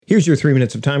Here's your 3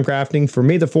 minutes of time crafting for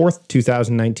May the 4th,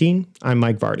 2019. I'm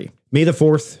Mike Vardy. May the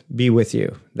 4th be with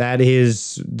you. That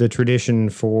is the tradition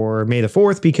for May the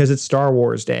 4th because it's Star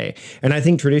Wars Day. And I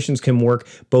think traditions can work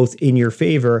both in your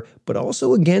favor, but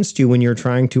also against you when you're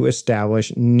trying to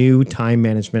establish new time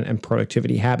management and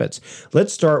productivity habits.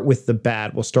 Let's start with the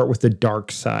bad. We'll start with the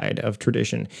dark side of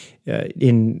tradition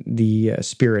in the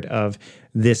spirit of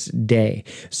this day.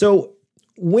 So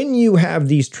when you have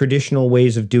these traditional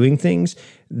ways of doing things,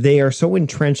 they are so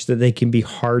entrenched that they can be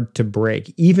hard to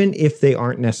break, even if they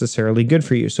aren't necessarily good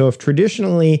for you. So if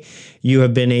traditionally you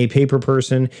have been a paper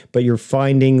person, but you're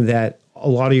finding that a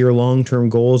lot of your long-term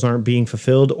goals aren't being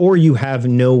fulfilled, or you have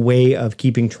no way of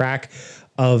keeping track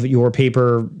of your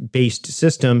paper-based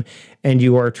system, and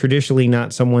you are traditionally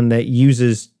not someone that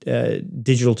uses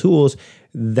digital tools,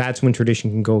 that's when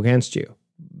tradition can go against you.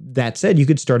 That said, you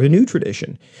could start a new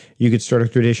tradition. You could start a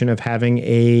tradition of having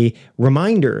a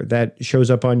reminder that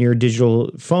shows up on your digital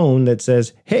phone that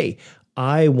says, hey,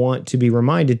 I want to be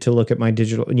reminded to look at my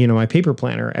digital, my paper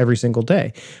planner every single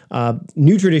day.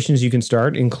 New traditions you can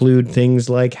start include things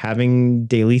like having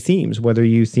daily themes, whether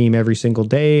you theme every single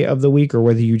day of the week or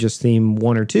whether you just theme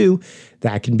one or two.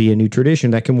 That can be a new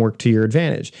tradition that can work to your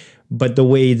advantage. But the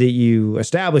way that you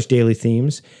establish daily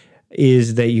themes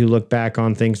is that you look back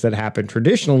on things that happened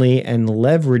traditionally and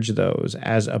leverage those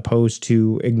as opposed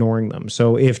to ignoring them.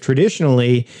 So if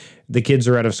traditionally the kids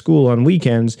are out of school on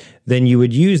weekends, then you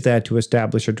would use that to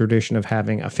establish a tradition of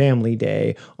having a family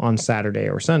day on Saturday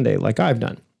or Sunday, like I've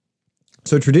done.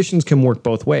 So traditions can work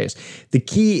both ways. The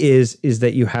key is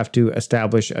that you have to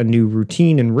establish a new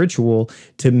routine and ritual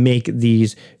to make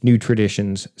these new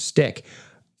traditions stick.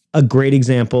 A great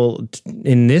example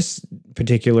in this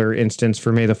particular instance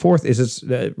for May the 4th is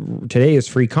today is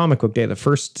Free Comic Book Day. The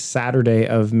first Saturday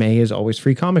of May is always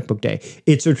Free Comic Book Day.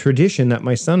 It's a tradition that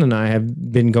my son and I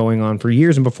have been going on for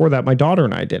years, and before that, my daughter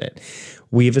and I did it.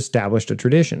 We've established a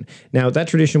tradition. Now, that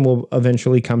tradition will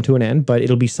eventually come to an end, but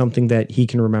it'll be something that he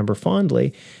can remember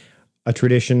fondly, a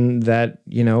tradition that,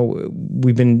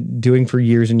 we've been doing for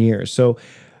years and years. So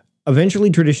eventually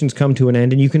traditions come to an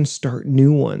end and you can start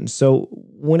new ones. So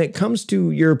when it comes to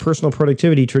your personal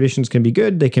productivity, traditions can be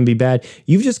good, they can be bad.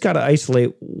 You've just got to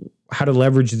isolate how to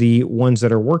leverage the ones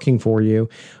that are working for you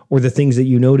or the things that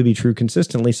you know to be true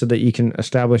consistently so that you can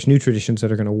establish new traditions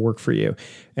that are going to work for you.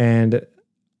 And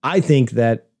I think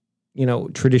that,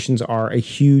 traditions are a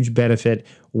huge benefit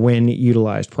when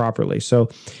utilized properly. So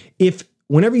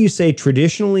whenever you say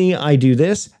traditionally I do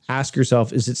this, ask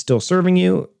yourself, is it still serving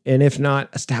you? And if not,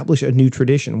 establish a new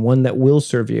tradition, one that will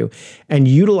serve you, and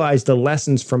utilize the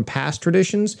lessons from past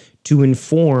traditions to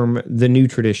inform the new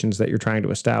traditions that you're trying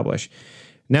to establish.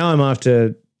 Now I'm off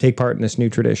to take part in this new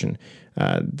tradition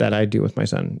that I do with my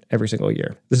son every single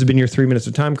year. This has been your 3 minutes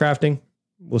of time crafting.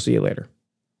 We'll see you later.